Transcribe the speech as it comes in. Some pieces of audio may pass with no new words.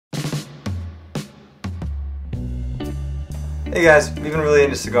Hey guys, we've been really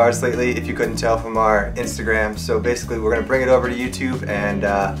into cigars lately, if you couldn't tell from our Instagram. So basically we're going to bring it over to YouTube and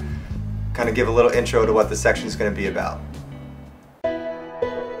kind of give a little intro to what the section is going to be about.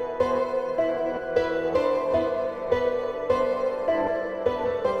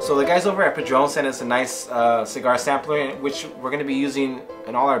 So the guys over at Padron sent us a nice cigar sampler, which we're going to be using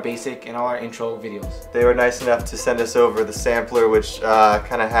in all our basic and all our intro videos. They were nice enough to send us over the sampler, which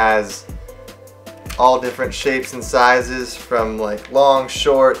kind of has all different shapes and sizes, from like long,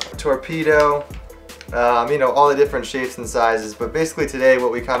 short, torpedo, you know, all the different shapes and sizes. But basically today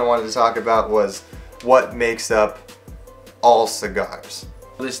what we kind of wanted to talk about was what makes up all cigars.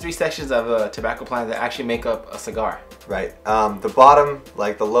 There's three sections of a tobacco plant that actually make up a cigar. Right. The bottom,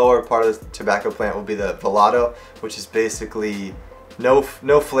 like the lower part of the tobacco plant, will be the velado, which is basically no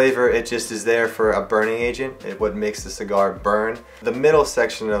flavor. It just is there for a burning agent. What makes the cigar burn. The middle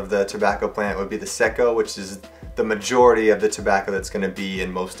section of the tobacco plant would be the seco, which is the majority of the tobacco that's going to be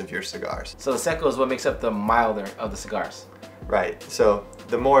in most of your cigars. So the seco is what makes up the milder of the cigars. Right. So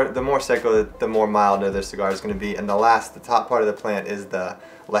the more seco, the more milder the cigar is going to be. And the top part of the plant is the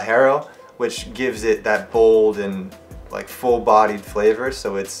ligero, which gives it that bold and like full-bodied flavor.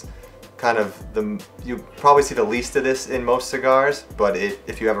 So it's kind of you probably see the least of this in most cigars, but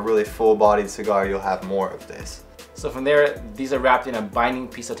if you have a really full-bodied cigar, you'll have more of this. So from there, these are wrapped in a binding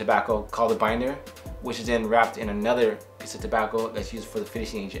piece of tobacco called a binder, which is then wrapped in another piece of tobacco that's used for the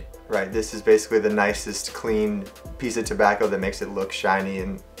finishing agent. Right, this is basically the nicest clean piece of tobacco that makes it look shiny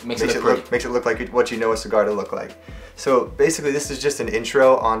and makes it look like what you know a cigar to look like. So basically this is just an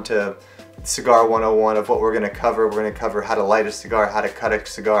intro onto Cigar 101 of what we're going to cover. We're going to cover how to light a cigar, how to cut a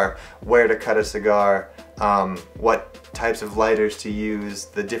cigar, where to cut a cigar, what types of lighters to use,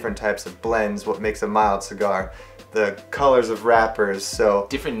 the different types of blends, what makes a mild cigar, the colors of wrappers, so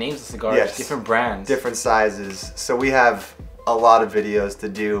different names of cigars, yes, different brands, different sizes. So we have a lot of videos to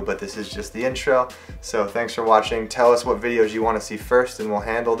do, but this is just the intro. So thanks for watching. Tell us what videos you want to see first and we'll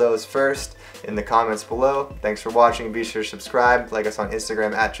handle those first in the comments below. Thanks for watching. Be sure to subscribe, like us on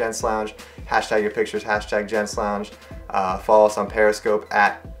Instagram at Gents Lounge, hashtag your pictures, hashtag Gents Lounge, follow us on Periscope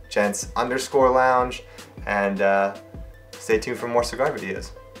at Gents_Lounge, and stay tuned for more cigar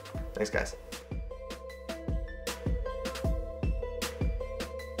videos. Thanks guys.